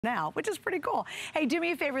now, which is pretty cool. Hey, do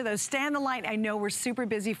me a favor though, stay on the line. I know we're super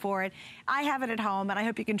busy for it. I have it at home and I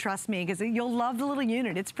hope you can trust me because you'll love the little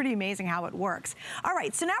unit. It's pretty amazing how it works. All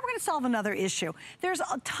right, so now we're gonna solve another issue. There's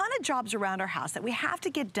a ton of jobs around our house that we have to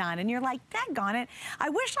get done and you're like, daggone it, I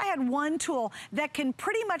wish I had one tool that can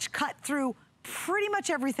pretty much cut through pretty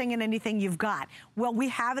much everything and anything you've got. Well, we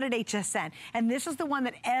have it at HSN, and this is the one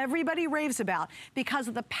that everybody raves about because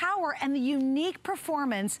of the power and the unique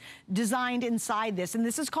performance designed inside this, and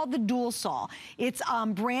this is called the DUALSAW. It's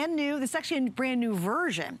brand new. This is actually a brand new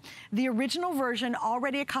version. The original version,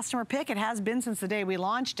 already a customer pick. It has been since the day we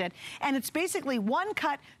launched it, and it's basically one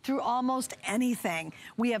cut through almost anything.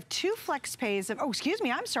 We have 2 flex pays of, oh, excuse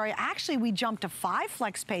me, I'm sorry. Actually, we jumped to 5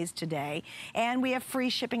 flex pays today, and we have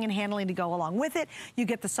free shipping and handling to go along with it. You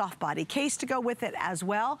get the soft body case to go with it as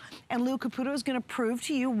well. And Lou Caputo is going to prove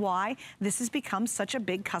to you why this has become such a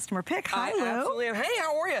big customer pick. Hi, Lou. Absolutely. Hey,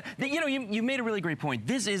 how are you? You know, you made a really great point.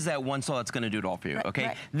 This is that one saw that's going to do it all for you, okay?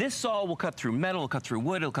 Right. This saw will cut through metal, it'll cut through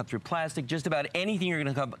wood, it'll cut through plastic, just about anything you're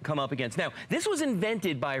going to come up against. Now, this was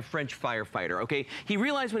invented by a French firefighter, okay? He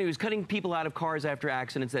realized when he was cutting people out of cars after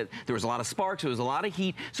accidents that there was a lot of sparks, there was a lot of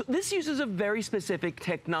heat. So this uses a very specific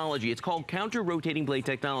technology. It's called counter-rotating blade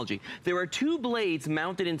technology. There are 2 blades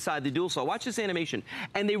mounted inside the DUALSAW. Watch this animation.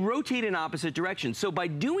 And they rotate in opposite directions. So by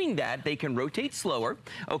doing that, they can rotate slower,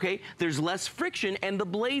 okay? There's less friction, and the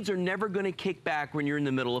blades are never going to kick back when you're in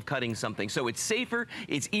the middle of cutting something. So it's safer,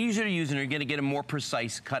 it's easier to use, and you're going to get a more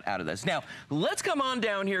precise cut out of this. Now, let's come on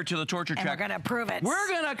down here to the torture track. We're going to prove it. We're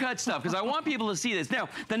going to cut stuff, because I want people to see this. Now,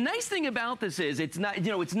 the nice thing about this is it's not,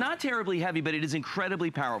 you know, it's not terribly heavy, but it is incredibly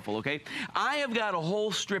powerful, okay? I have got a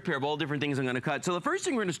whole strip here of all different things I'm going to cut. So the first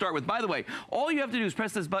thing we're going to start with, by the way, all you have to do is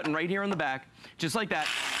press this button right here on the back, just like that,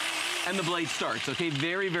 and the blade starts, okay?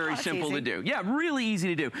 Very, very simple to do. Yeah, really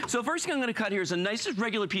easy to do. So first thing I'm gonna cut here is a nice, just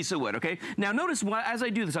regular piece of wood, okay? Now notice, as I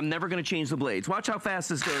do this, I'm never gonna change the blades. Watch how fast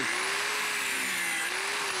this goes.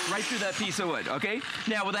 Right through that piece of wood, okay?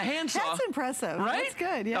 Now with a handsaw. That's impressive. Right? That's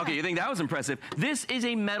good, yeah. Okay, you think that was impressive? This is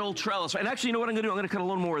a metal trellis. And actually, you know what I'm gonna do? I'm gonna cut a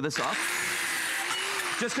little more of this off.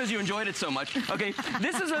 Just because you enjoyed it so much. Okay,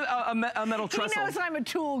 this is a metal trestle. He knows I'm a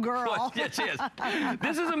tool girl. Well, yes, she is.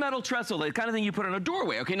 This is a metal trestle, the kind of thing you put on a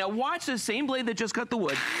doorway. Okay, now watch this same blade that just cut the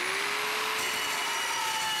wood.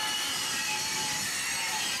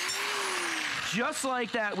 Just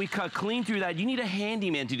like that, we cut clean through that. You need a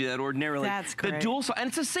handyman to do that ordinarily. That's great. The DUALSAW, and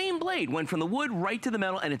it's the same blade. Went from the wood right to the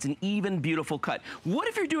metal, and it's an even, beautiful cut. What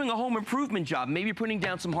if you're doing a home improvement job? Maybe you're putting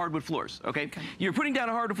down some hardwood floors, okay? You're putting down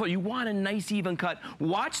a hardwood floor. You want a nice, even cut.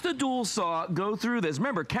 Watch the DUALSAW go through this.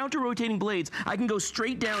 Remember, counter-rotating blades. I can go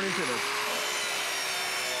straight down into this.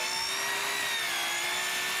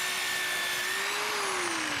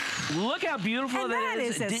 Look how beautiful that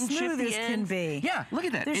is. It didn't chip the end. Can be. Yeah, look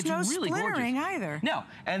at that. There's it's no really splintering gorgeous. either. No,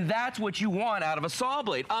 and that's what you want out of a saw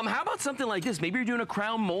blade. How about something like this? Maybe you're doing a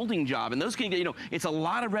crown molding job, and those can get, you know, it's a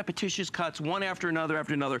lot of repetitious cuts, one after another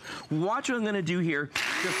after another. Watch what I'm gonna do here.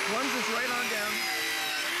 Just plunge this right on down.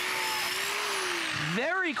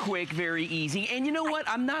 Very quick, very easy, and you know what?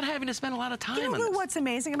 I'm not having to spend a lot of time on this. You know what's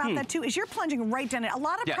amazing about that too is you're plunging right down it. A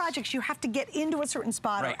lot of projects you have to get into a certain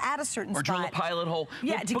spot or at a certain spot. Or drill a pilot hole.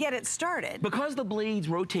 Yeah, to get it started. Because the blades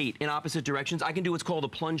rotate in opposite directions, I can do what's called a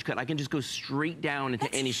plunge cut. I can just go straight down into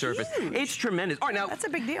any surface. It's tremendous. All right, now that's a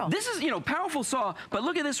big deal. This is, you know, powerful saw, but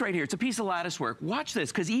look at this right here. It's a piece of lattice work. Watch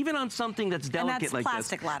this, because even on something that's delicate like this.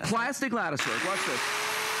 Plastic lattice. Plastic lattice work. Watch this.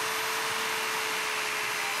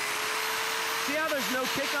 See how there's no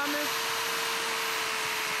kick on this?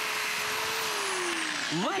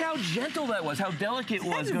 Look how gentle that was, how delicate it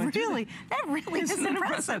was. That really is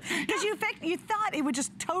impressive. Because you thought it would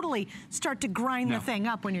just totally start to grind the thing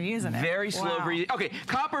up when you're using it. Very slow, breezy. Okay,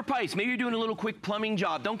 copper pipes. Maybe you're doing a little quick plumbing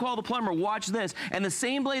job. Don't call the plumber. Watch this. And the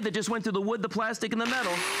same blade that just went through the wood, the plastic, and the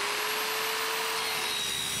metal.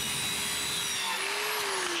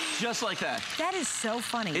 Just like that. That is so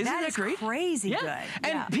funny. Isn't that great? Crazy good.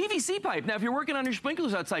 And PVC pipe. Now, if you're working on your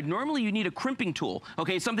sprinklers outside, normally you need a crimping tool,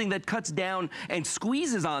 okay? Something that cuts down and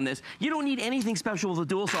squeezes on this. You don't need anything special with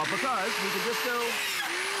the DUALSAW because we can just go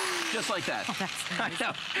just like that. Oh, that's nice. I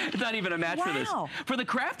know. It's not even a match for this. For the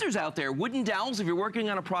crafters out there, wooden dowels, if you're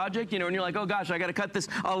working on a project, you know, and you're like, oh gosh, I got to cut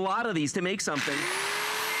a lot of these to make something.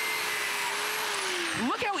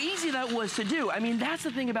 look how easy that was to do. I mean, that's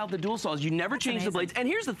the thing about the dual saws. You never change the blades. And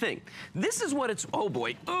here's the thing. This is what it's, oh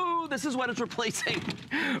boy, oh, this is what it's replacing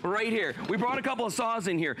right here. We brought a couple of saws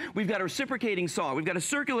in here. We've got a reciprocating saw. We've got a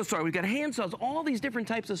circular saw. We've got hand saws, all these different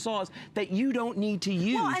types of saws that you don't need to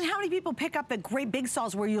use. Well, and how many people pick up the great big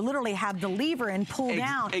saws where you literally have the lever and pull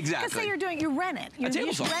down? Exactly. Let's say you rent it. You're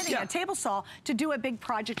renting a table saw to do a big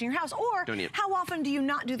project in your house. Or how often do you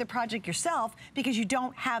not do the project yourself because you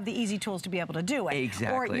don't have the easy tools to be able to do it?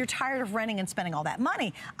 Exactly. Or you're tired of renting and spending all that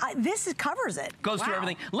money. This covers it. Goes through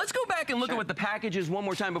everything. Let's go back and look at what the package is one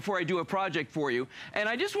more time before I do a project for you. And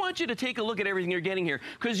I just want you to take a look at everything you're getting here,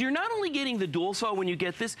 because you're not only getting the dual saw when you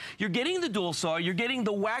get this, you're getting the dual saw, you're getting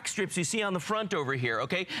the wax strips you see on the front over here,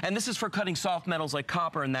 okay? And this is for cutting soft metals like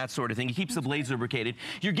copper and that sort of thing. It keeps the blades lubricated.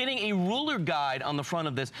 You're getting a ruler guide on the front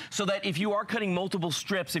of this so that if you are cutting multiple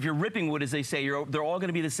strips, if you're ripping wood, as they say, they're all going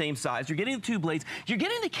to be the same size. You're getting the two blades. You're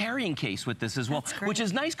getting the carrying case with this as well, which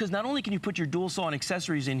is nice because not only can you put your dual saw and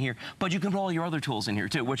accessories in here, but you can put all your other tools in here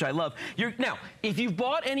too, which I love. Now, if you've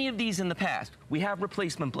bought any of these in the past, we have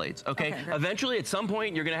replacement blades, okay? Eventually, at some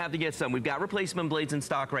point, you're going to have to get some. We've got replacement blades in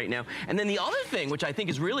stock right now. And then the other thing, which I think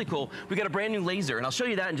is really cool, we got a brand new laser, and I'll show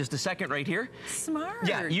you that in just a second right here. Smart.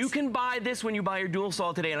 Yeah, you can buy this when you buy your dual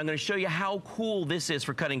saw today, and I'm going to show you how cool this is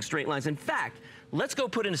for cutting straight lines. In fact, let's go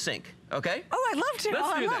put in a sink, okay? Oh, I'd love to.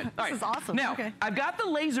 Let's do that. This is awesome. Now, I've got the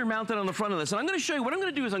laser mounted on the front of this, and I'm going to show you what I'm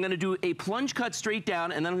going to do is I'm going to do a plunge cut straight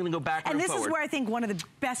down, and then I'm going to go backward and forward. And this is where I think one of the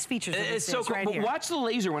best features of this is so cool. right but here. Watch the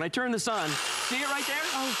laser when I turn this on. See it right there?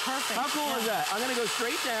 Oh, perfect. How cool is that? I'm going to go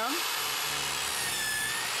straight down.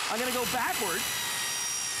 I'm going to go backwards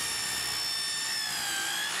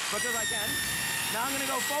because I can. Now I'm going to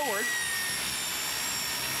go forward.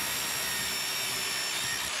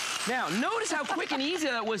 Now, notice how quick and easy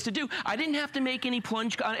that was to do. I didn't have to make any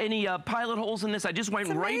pilot holes in this. I just went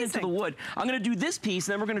right into the wood. I'm going to do this piece,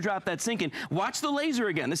 and then we're going to drop that sink in. Watch the laser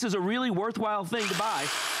again. This is a really worthwhile thing to buy.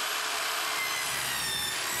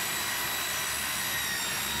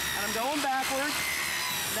 And I'm going backwards.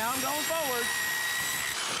 Now I'm going forward.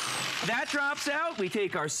 That drops out. We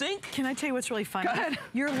take our sink. Can I tell you what's really funny? Go ahead.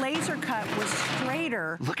 Your laser cut was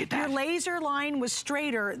straighter. Look at that. Your laser line was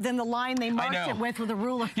straighter than the line they marked it with a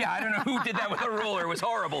ruler. Yeah, I don't know who did that with a ruler. It was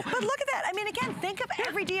horrible. But look at that. I mean, again, think of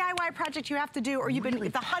every DIY project you have to do, or you've been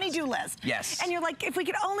the honey-do list. Yes. And you're like, if we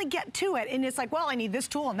could only get to it, and it's like, well, I need this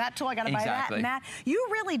tool and that tool. I got to buy that and that. You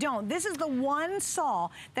really don't. This is the one saw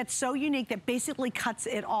that's so unique that basically cuts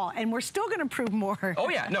it all. And we're still going to prove more. Oh,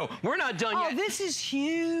 yeah. No, we're not done yet. Oh, this is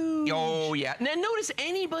huge. Oh, yeah. Now, notice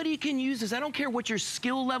anybody can use this. I don't care what your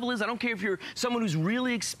skill level is. I don't care if you're someone who's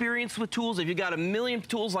really experienced with tools, if you've got a million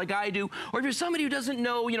tools like I do, or if you're somebody who doesn't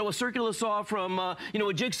know, a circular saw from, a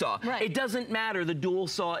jigsaw. Right. It doesn't matter. The dual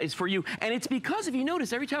saw is for you. And it's because, if you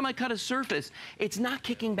notice, every time I cut a surface, it's not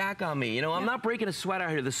kicking back on me. I'm not breaking a sweat out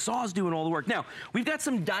here. The saw's doing all the work. Now, we've got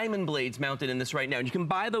some diamond blades mounted in this right now, and you can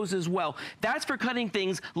buy those as well. That's for cutting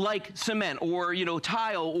things like cement or,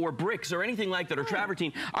 tile or bricks or anything like that, or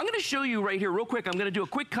travertine. I'm going to show you right here real quick. I'm going to do a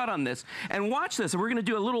quick cut on this, and watch this. And we're going to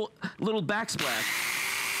do a little backsplash.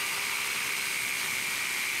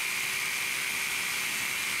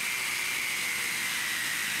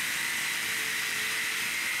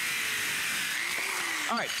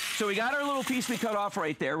 All right, so we got our little piece we cut off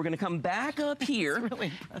right there. We're going to come back up here. It's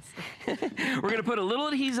really impressive. We're going to put a little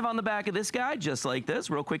adhesive on the back of this guy, just like this,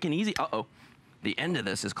 real quick and easy. Uh-oh. The end of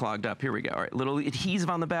this is clogged up. Here we go. All right, little adhesive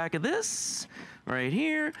on the back of this right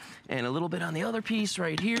here, and a little bit on the other piece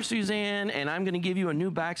right here, Suzanne. And I'm going to give you a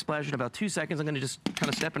new backsplash in about 2 seconds. I'm going to just kind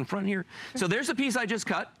of step in front here. So there's the piece I just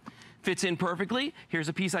cut. Fits in perfectly. Here's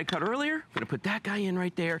a piece I cut earlier. I'm going to put that guy in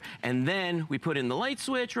right there. And then we put in the light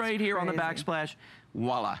switch right here on the backsplash.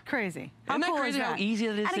 Voila. Crazy. Isn't that crazy how easy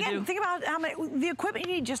it is to do? And again, think about the equipment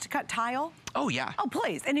you need just to cut tile. Oh, yeah. Oh,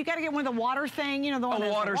 please. And you got to get one of the water thing, the one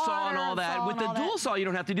that's water saw and all that. With the dual saw, you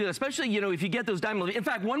don't have to do that, especially, if you get those diamond blades. In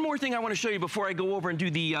fact, one more thing I want to show you before I go over and do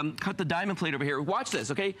the cut the diamond plate over here. Watch this,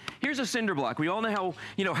 okay? Here's a cinder block. We all know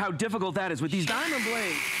how difficult that is with these diamond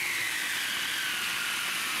blades.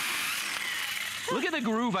 Look at the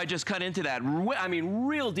groove I just cut into that. I mean,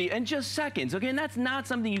 real deep, and just seconds, okay? And that's not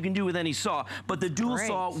something you can do with any saw, but the dual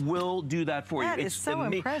saw will do that for you. That is so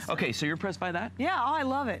impressive. Okay, so you're impressed by that? Yeah, oh, I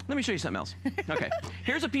love it. Let me show you something else. Okay,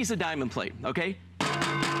 here's a piece of diamond plate, okay?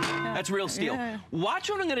 That's real steel. Yeah. Watch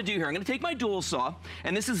what I'm going to do here. I'm going to take my dual saw,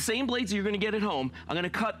 and this is the same blades that you're going to get at home.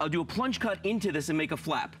 I'll do a plunge cut into this and make a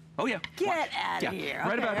flap. Oh, yeah. Get out of here.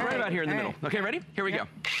 Right about here in the middle. Okay, ready? Here we go.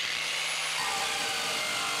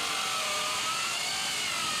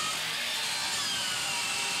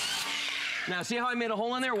 Now, see how I made a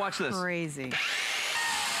hole in there? Watch this. Crazy.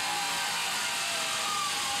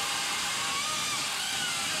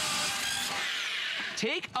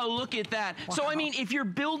 Take a look at that. Wow. So, I mean, if you're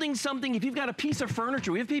building something, if you've got a piece of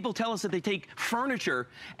furniture, we have people tell us that they take furniture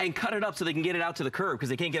and cut it up so they can get it out to the curb because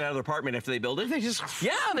they can't get out of their apartment after they build it. They just cut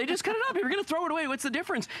it up. If you're going to throw it away, what's the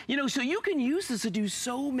difference? You know, so you can use this to do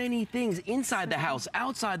so many things inside the house,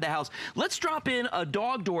 outside the house. Let's drop in a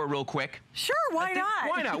dog door real quick. Sure, why not?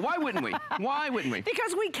 Why not? Why wouldn't we? Why wouldn't we?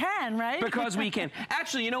 Because we can, right? Because we can.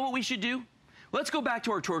 Actually, you know what we should do? Let's go back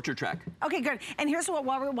to our torture track. Okay, good. And here's what,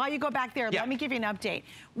 while you go back there, let me give you an update.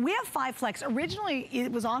 We have 5 flex. Originally, it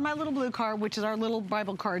was on my little blue card, which is our little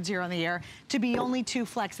Bible cards here on the air, to be only 2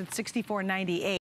 flex at $64.98.